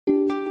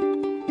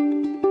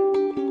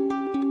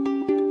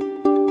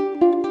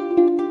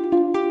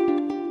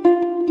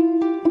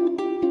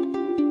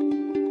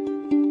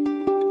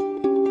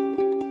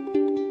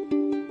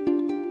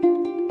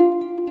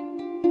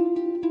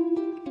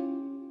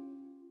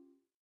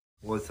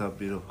What's up,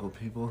 beautiful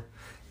people?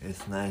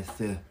 It's nice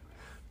to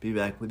be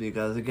back with you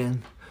guys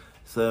again.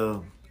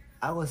 So,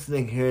 I was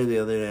sitting here the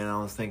other day and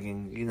I was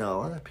thinking, a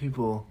lot of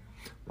people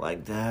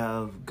like to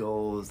have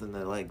goals and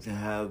they like to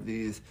have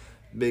these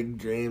big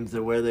dreams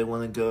of where they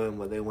want to go and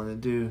what they want to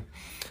do.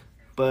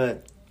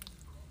 But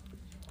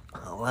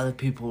a lot of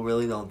people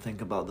really don't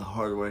think about the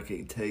hard work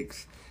it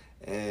takes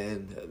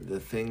and the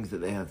things that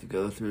they have to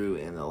go through.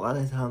 And a lot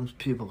of times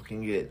people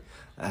can get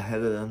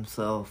ahead of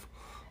themselves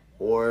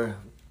or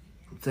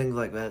things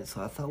like that.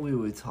 So I thought we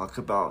would talk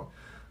about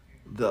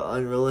the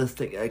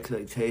unrealistic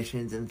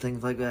expectations and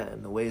things like that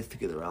and the ways to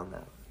get around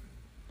that.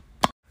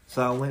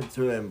 So I went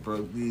through and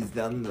broke these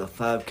down into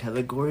 5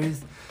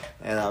 categories,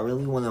 and I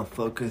really want to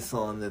focus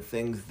on the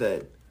things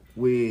that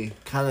we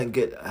kind of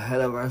get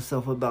ahead of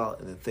ourselves about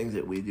and the things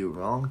that we do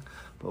wrong,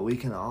 but we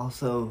can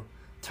also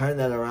turn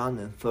that around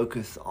and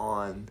focus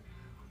on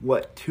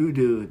what to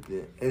do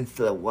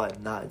instead of what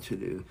not to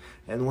do.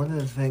 And one of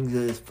the things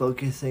is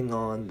focusing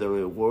on the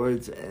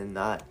rewards and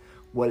not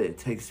what it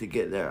takes to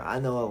get there.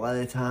 I know a lot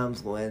of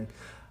times when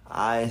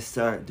I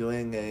start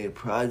doing a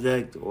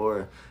project,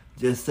 or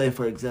just say,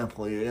 for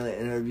example, you're going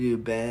to interview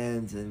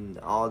bands and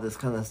all this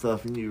kind of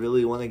stuff, and you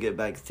really want to get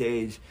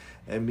backstage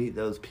and meet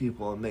those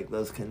people and make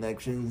those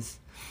connections,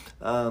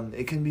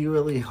 it can be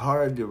really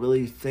hard to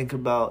really think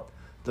about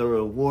the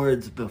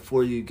rewards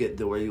before you get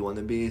to where you want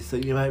to be. So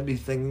you might be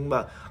thinking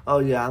about, oh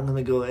yeah, I'm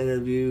going to go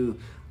interview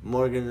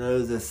Morgan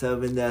Rose at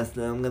Sevendust,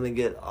 and I'm going to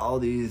get all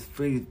these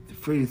free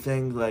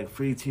things like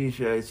free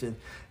t-shirts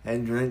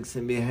and drinks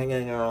and be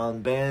hanging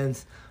around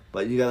bands.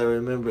 But you got to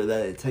remember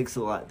that it takes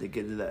a lot to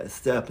get to that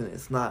step, and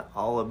it's not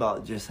all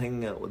about just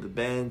hanging out with a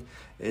band.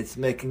 It's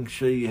making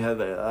sure you have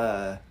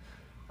a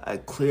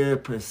clear,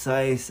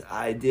 precise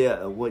idea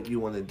of what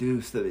you want to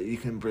do so that you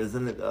can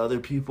present it to other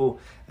people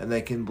and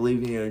they can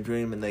believe in your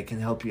dream and they can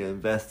help you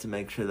invest to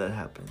make sure that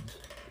happens.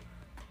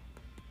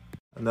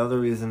 Another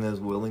reason is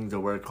willing to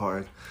work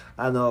hard.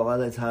 I know a lot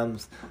of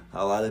times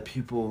a lot of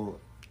people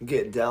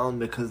get down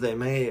because they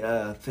may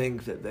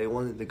think that they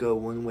want it to go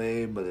one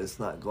way, but it's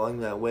not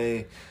going that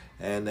way.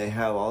 And they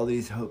have all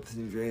these hopes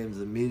and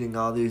dreams of meeting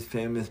all these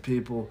famous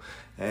people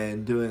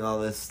and doing all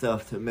this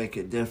stuff to make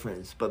a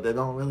difference. But they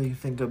don't really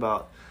think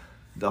about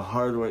the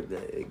hard work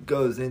that it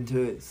goes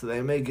into it. So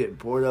they may get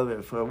bored of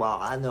it for a while.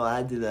 I know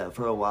I did that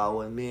for a while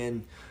when me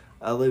and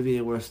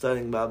Olivia were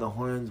starting By the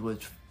Horns,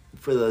 which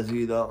for those of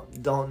you who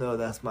don't know,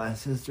 that's my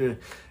sister.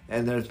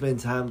 And there's been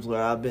times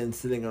where I've been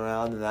sitting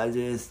around and I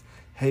just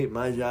hate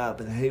my job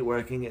and hate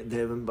working at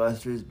Dave &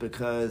 Buster's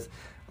because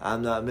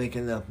I'm not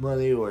making enough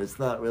money, or it's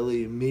not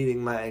really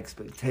meeting my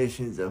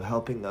expectations of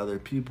helping other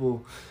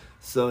people.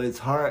 So it's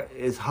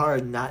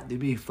hard not to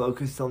be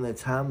focused on the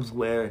times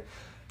where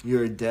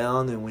you're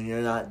down and when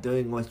you're not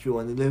doing what you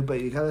want to do,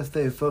 but you gotta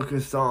stay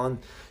focused on,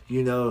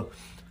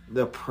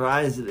 the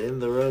prize at the end of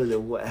the road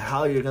and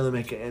how you're gonna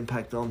make an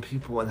impact on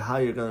people and how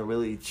you're gonna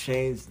really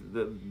change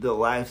the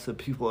lives of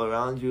people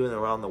around you and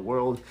around the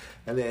world,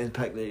 and the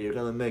impact that you're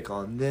gonna make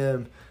on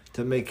them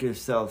to make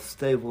yourself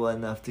stable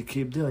enough to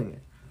keep doing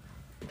it.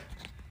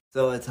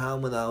 So a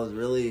time when I was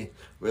really,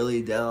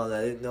 really down,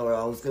 I didn't know where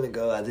I was going to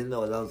go, I didn't know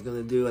what I was going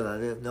to do, and I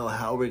didn't know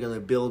how we're going to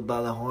build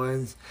By the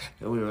Horns,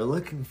 and we were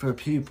looking for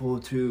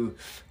people to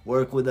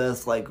work with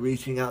us, like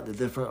reaching out to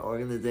different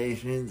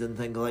organizations and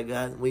things like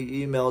that.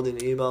 We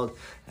emailed,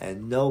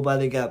 and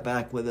nobody got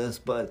back with us,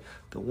 but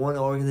the one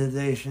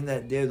organization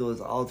that did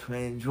was All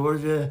Terrain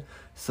Georgia.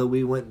 So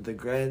we went to the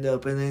grand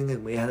opening,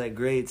 and we had a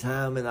great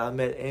time, and I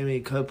met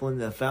Amy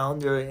Copeland, the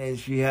founder, and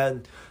she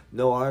had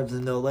no arms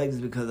and no legs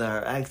because of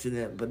her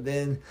accident. But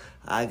then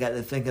I got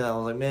to thinking, I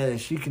was like, man, if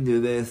she can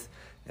do this,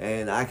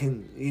 and I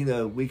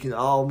can, we can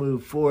all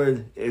move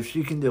forward. If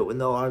she can do it with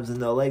no arms and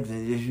no legs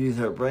and just use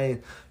her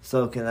brain,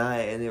 so can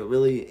I. And it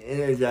really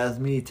energized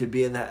me to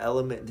be in that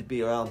element, to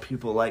be around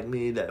people like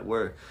me that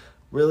were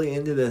really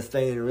into this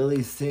thing and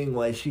really seeing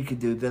what she could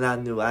do. Then I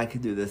knew I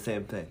could do the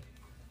same thing.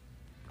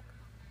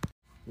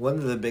 One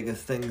of the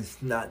biggest things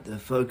not to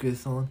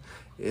focus on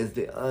is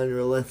the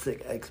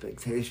unrealistic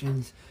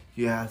expectations.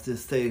 You have to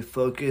stay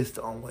focused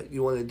on what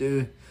you want to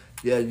do.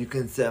 Yeah, you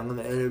can say, I'm going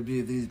to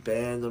interview these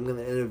bands, I'm going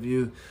to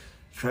interview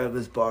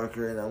Travis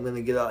Barker, and I'm going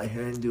to get out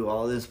here and do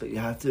all this, but you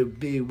have to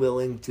be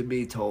willing to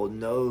be told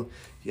no.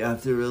 You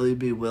have to really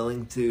be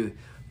willing to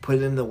put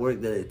in the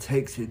work that it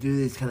takes to do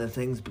these kind of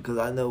things, because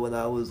I know when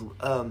I was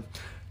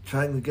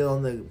trying to get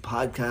on the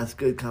podcast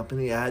Good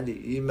Company, I had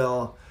to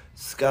email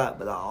Scott,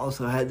 but I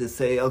also had to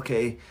say,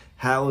 okay,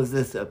 how is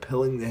this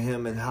appealing to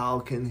him, and how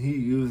can he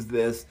use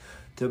this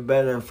to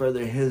better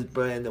further his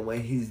brand and what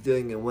he's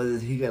doing, and what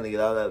is he going to get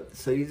out of it.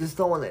 So you just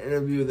don't want to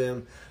interview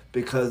them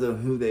because of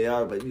who they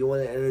are, but you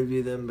want to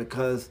interview them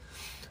because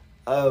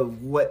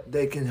of what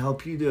they can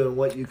help you do and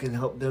what you can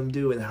help them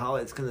do and how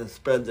it's going to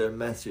spread their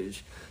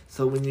message.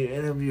 So when you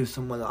interview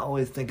someone,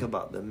 always think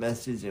about the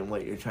message and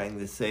what you're trying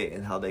to say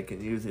and how they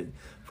can use it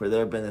for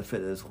their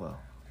benefit as well.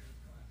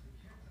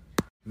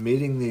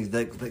 Meeting these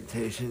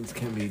expectations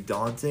can be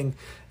daunting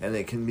and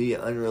it can be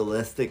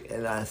unrealistic,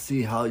 and I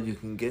see how you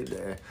can get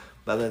there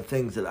by the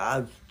things that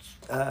I've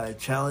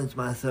challenge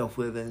myself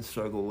with and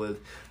struggle with.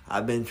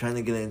 I've been trying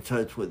to get in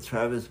touch with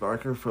Travis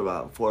Barker for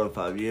about 4 or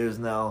 5 years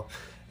now.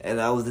 And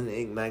I was in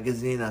Inc.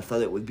 magazine. I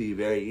thought it would be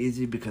very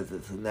easy because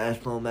it's a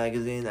national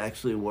magazine,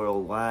 actually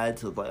worldwide.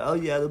 So it's like, oh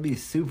yeah, it'll be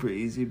super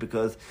easy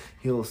because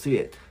he'll see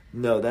it.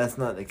 No, that's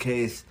not the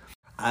case.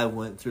 I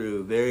went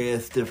through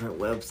various different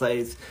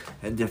websites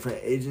and different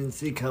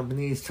agency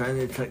companies trying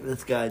to track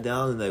this guy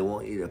down, and they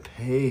want you to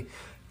pay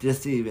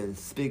just to even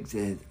speak to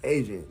his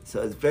agent.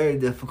 So it's very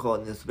difficult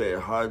and it's very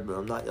hard, but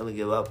I'm not going to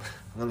give up.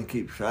 I'm going to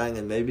keep trying,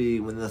 and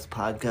maybe when this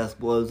podcast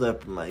blows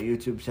up or my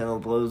YouTube channel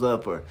blows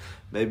up, or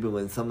maybe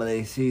when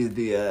somebody sees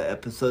the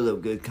episode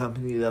of Good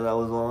Company that I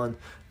was on,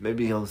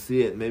 maybe he'll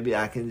see it. Maybe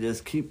I can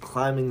just keep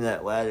climbing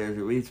that ladder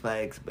to reach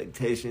my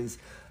expectations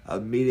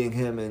of meeting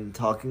him and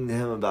talking to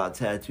him about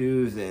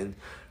tattoos and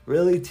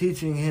really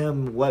teaching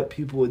him what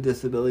people with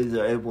disabilities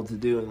are able to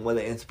do and what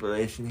an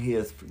inspiration he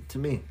is to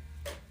me.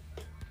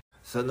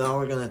 So now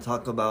we're going to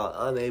talk about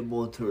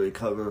unable to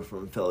recover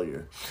from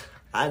failure.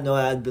 I know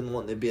I'd been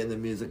wanting to be in the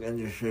music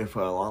industry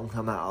for a long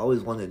time. I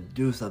always wanted to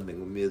do something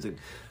with music.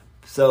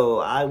 So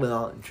I went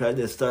out and tried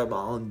to start my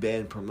own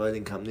band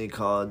promoting company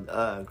called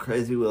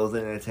Crazy Wheels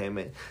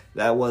Entertainment.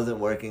 That wasn't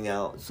working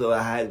out. So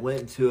I had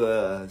went to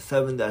a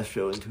Seven Dust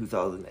show in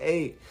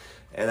 2008.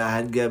 And I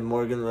had given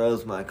Morgan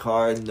Rose my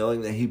card,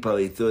 knowing that he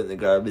probably threw it in the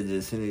garbage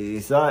as soon as he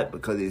saw it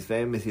because he's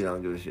famous. He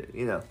don't give a shit,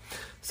 you know.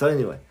 So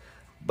anyway.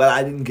 But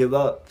I didn't give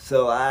up.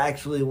 So I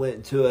actually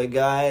went to a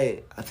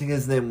guy, I think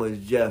his name was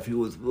Jeff. He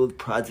was with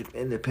Project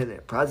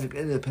Independent. Project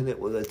Independent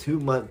was a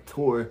 2-month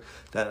tour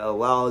that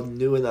allowed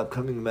new and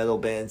upcoming metal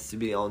bands to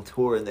be on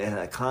tour, and they had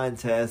a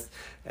contest.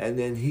 And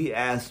then he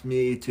asked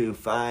me to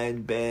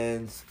find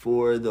bands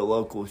for the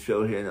local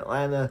show here in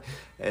Atlanta.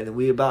 And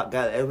we about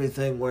got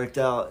everything worked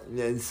out. And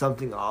then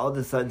something all of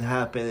a sudden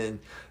happened, and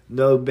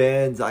no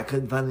bands. I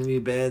couldn't find any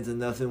bands and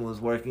nothing was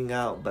working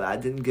out, but I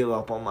didn't give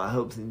up on my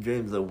hopes and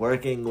dreams of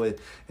working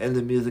in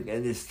the music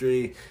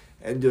industry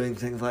and doing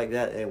things like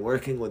that and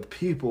working with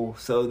people.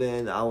 So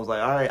then I was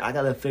like, all right, I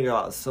got to figure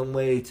out some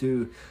way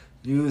to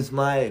use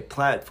my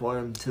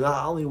platform to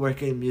not only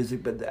work in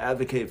music, but to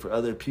advocate for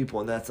other people.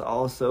 And that's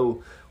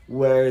also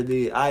where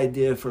the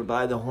idea for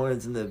By the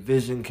Horns and the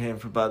vision came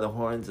for By the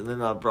Horns. And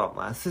then I brought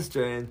my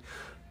sister in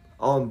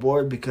on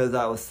board because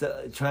I was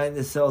trying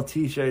to sell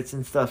t-shirts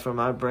and stuff for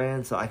my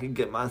brand so I could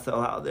get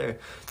myself out there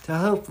to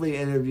hopefully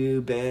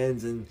interview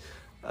bands and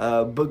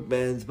book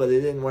bands, but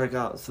it didn't work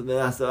out. So then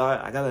I said, all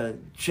right, I gotta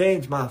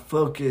change my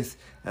focus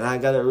and I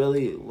gotta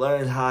really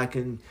learn how I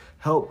can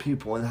help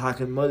people and how I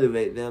can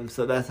motivate them.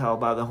 So that's how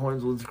By the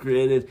Horns was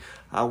created.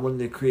 I wanted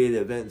to create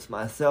events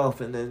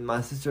myself, and then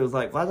my sister was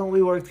like, why don't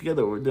we work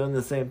together? We're doing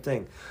the same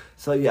thing.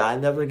 So yeah, I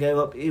never gave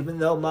up. Even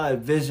though my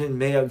vision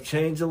may have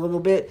changed a little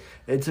bit,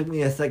 it took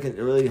me a second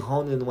to really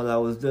hone in what I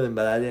was doing,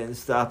 but I didn't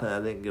stop and I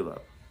didn't give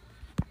up.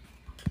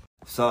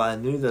 So I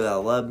knew that I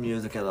love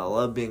music and I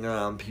love being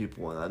around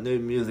people, and I knew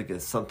music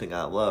is something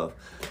I love,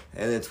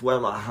 and it's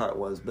where my heart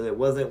was, but it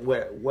wasn't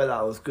what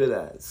I was good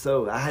at.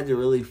 So I had to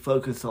really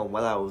focus on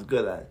what I was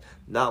good at,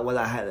 not what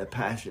I had a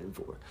passion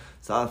for.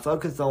 So I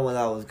focused on what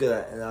I was good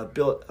at, and I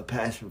built a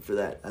passion for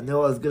that. I knew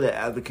I was good at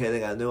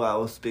advocating. I knew I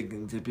was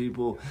speaking to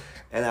people,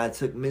 and I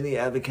took many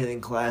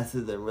advocating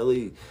classes and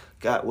really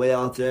got way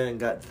out there and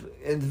got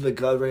into the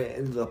government,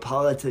 into the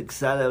politics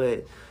side of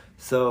it.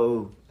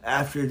 So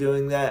after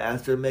doing that,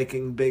 after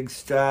making big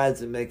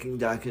strides and making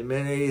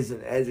documentaries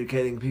and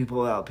educating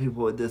people about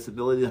people with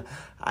disabilities,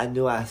 I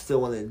knew I still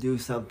wanted to do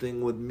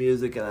something with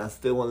music, and I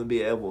still want to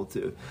be able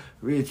to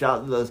reach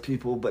out to those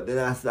people. But then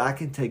I said I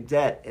can take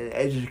that and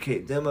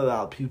educate them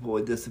about people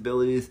with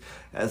disabilities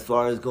as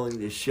far as going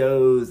to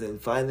shows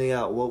and finding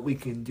out what we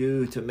can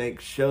do to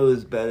make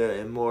shows better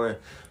and more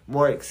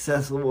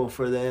accessible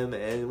for them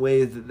and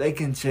ways that they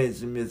can change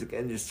the music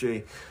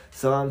industry.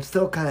 So I'm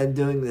still kind of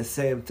doing the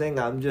same thing.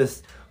 I'm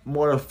just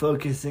more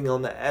focusing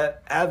on the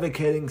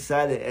advocating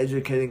side and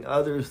educating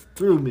others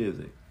through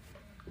music.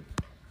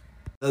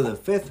 So the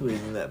fifth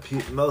reason that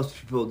most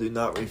people do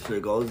not reach their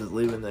goals is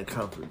leaving their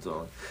comfort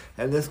zone.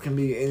 And this can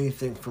be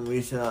anything from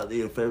reaching out to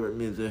your favorite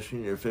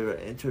musician, your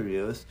favorite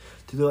interviewist,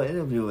 to do an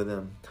interview with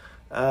them.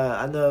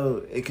 I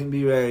know it can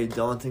be very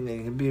daunting.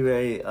 It can be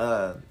very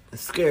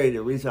scary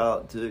to reach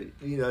out to,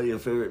 your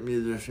favorite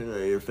musician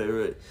or your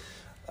favorite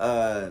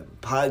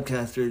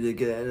podcaster to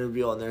get an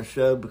interview on their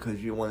show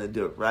because you want to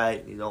do it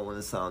right. You don't want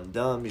to sound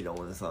dumb. You don't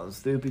want to sound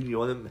stupid. You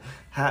want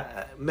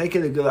to make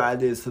it a good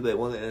idea so they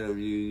want to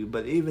interview you.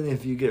 But even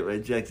if you get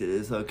rejected,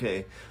 it's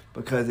okay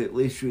because at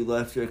least you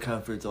left your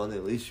comfort zone.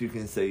 At least you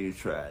can say you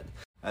tried.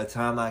 A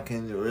time I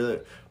can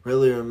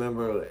really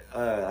remember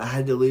I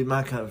had to leave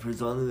my comfort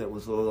zone and it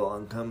was a little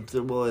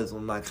uncomfortable is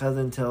when my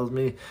cousin tells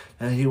me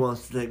that he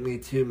wants to take me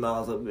 2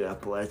 miles up the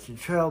Appalachian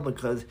Trail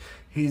because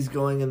he's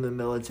going in the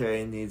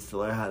military and needs to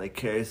learn how to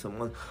carry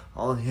someone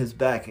on his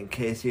back in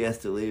case he has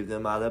to leave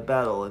them out of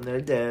battle and they're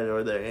dead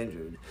or they're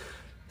injured.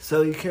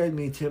 So he carried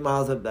me 2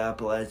 miles up the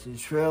Appalachian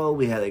Trail.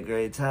 We had a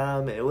great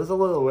time. It was a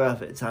little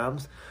rough at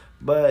times,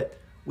 but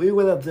we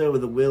went up there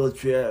with a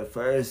wheelchair at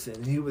first,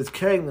 and he was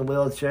carrying the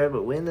wheelchair,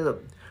 but we ended up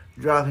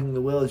dropping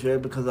the wheelchair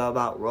because I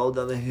about rolled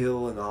down the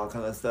hill and all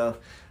kind of stuff.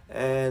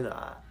 And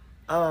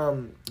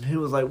he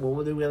was like, well,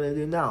 what are we going to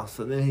do now?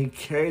 So then he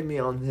carried me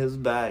on his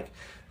back.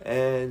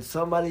 And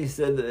somebody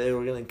said that they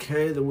were going to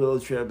carry the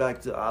wheelchair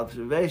back to the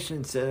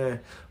observation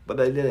center, but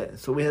they didn't.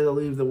 So we had to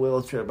leave the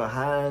wheelchair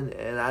behind,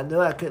 and I knew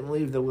I couldn't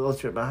leave the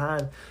wheelchair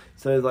behind.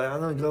 So he was like,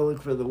 I'm going to go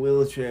look for the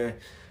wheelchair.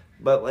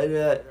 But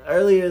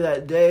earlier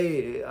that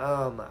day,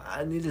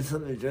 I needed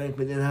something to drink.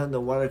 We didn't have no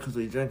water because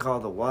we drank all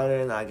the water,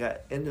 and I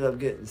ended up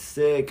getting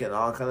sick and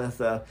all kind of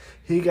stuff.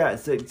 He got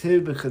sick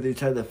too because he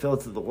tried to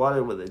filter the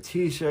water with a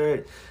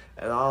T-shirt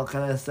and all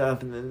kind of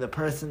stuff. And then the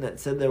person that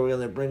said they were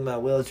going to bring my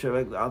wheelchair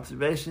back to the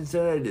observation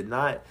center did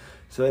not.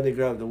 So I had to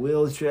grab the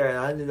wheelchair, and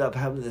I ended up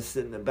having to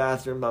sit in the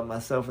bathroom by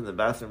myself in the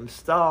bathroom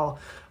stall,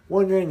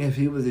 wondering if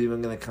he was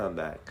even going to come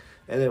back.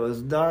 And it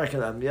was dark,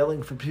 and I'm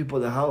yelling for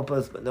people to help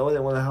us, but nobody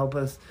wanted to help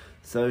us.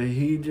 So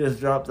he just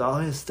dropped all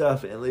his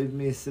stuff and left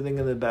me sitting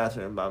in the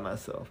bathroom by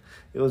myself.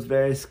 It was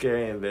very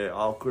scary and very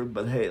awkward,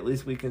 but hey, at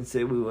least we can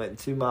say we went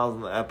 2 miles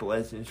on the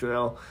Appalachian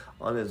Trail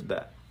on his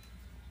back.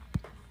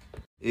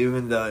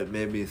 Even though it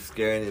may be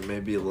scary and it may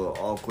be a little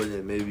awkward and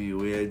it may be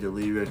weird to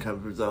leave your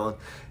comfort zone,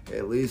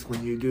 at least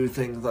when you do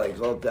things like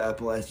go up the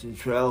Appalachian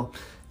Trail,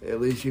 at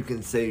least you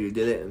can say you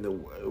did it, and the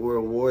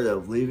reward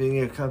of leaving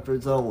your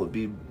comfort zone would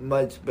be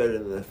much better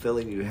than the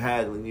feeling you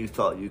had when you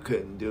thought you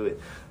couldn't do it.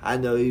 I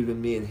know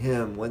even me and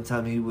him, one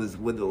time he was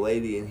with a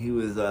lady and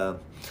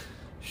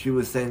she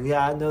was saying,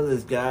 yeah, I know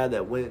this guy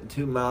that went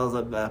 2 miles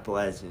up the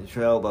Appalachian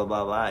Trail, blah,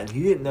 blah, blah. And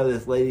he didn't know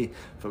this lady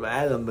from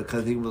Adam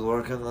because he was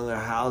working on their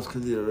house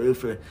because he's a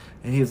roofer.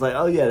 And he was like,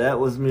 oh, yeah,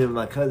 that was me and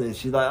my cousin.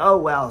 She's like, oh,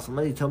 wow,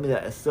 somebody told me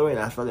that story,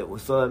 and I thought it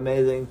was so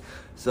amazing.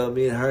 So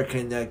me and her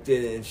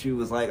connected, and she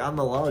was like, I'm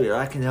a lawyer.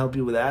 I can help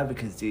you with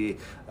advocacy.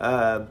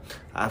 I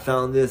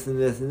found this and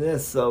this and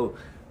this. So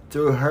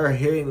through her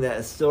hearing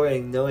that story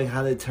and knowing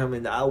how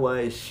determined I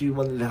was, she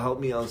wanted to help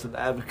me on some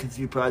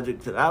advocacy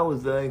projects that I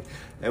was doing,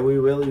 and we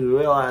really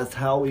realized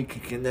how we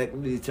could connect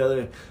with each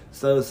other.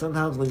 So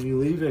sometimes when you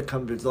leave your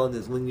comfort zone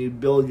is when you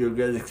build your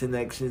greatest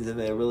connections, and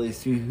they really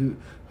see who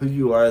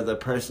you are as a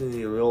person,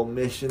 your real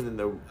mission,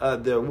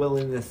 and their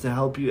willingness to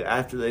help you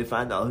after they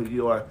find out who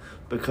you are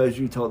because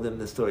you told them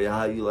the story of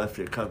how you left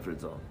your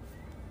comfort zone.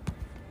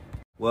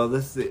 Well,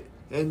 this is the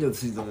end of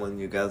season 1,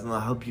 you guys, and I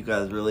hope you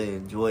guys really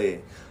enjoy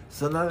it.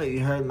 So now that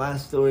you heard my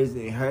stories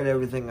and you heard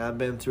everything I've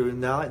been through,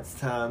 now it's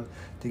time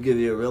to give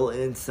you a real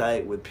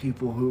insight with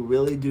people who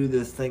really do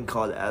this thing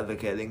called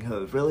advocating, who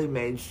have really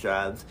made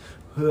strides,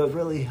 who have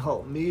really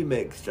helped me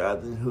make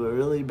strides, and who have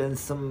really been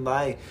some of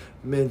my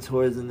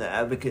mentors and the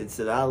advocates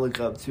that I look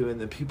up to, and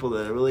the people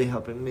that are really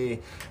helping me,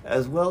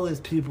 as well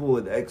as people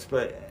with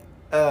expert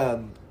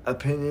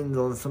opinions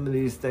on some of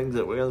these things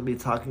that we're going to be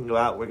talking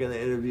about. We're going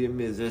to interview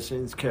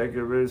musicians,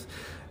 caregivers,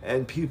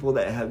 and people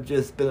that have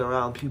just been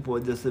around people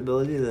with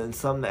disabilities, and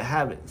some that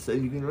haven't. So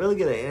you can really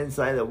get an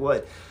insight of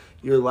what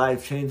your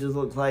life changes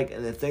look like,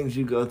 and the things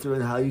you go through,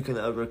 and how you can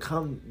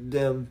overcome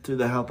them through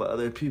the help of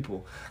other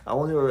people. I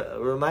want to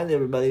remind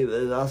everybody that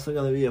there's also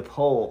going to be a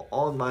poll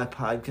on my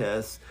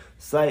podcast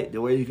site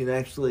where you can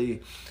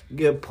actually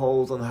give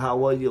polls on how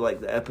well you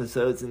like the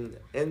episodes and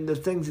the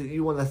things that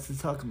you want us to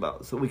talk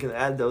about, so we can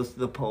add those to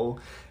the poll.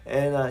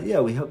 And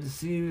we hope to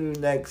see you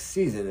next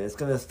season. It's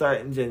going to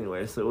start in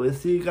January, so we'll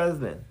see you guys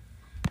then.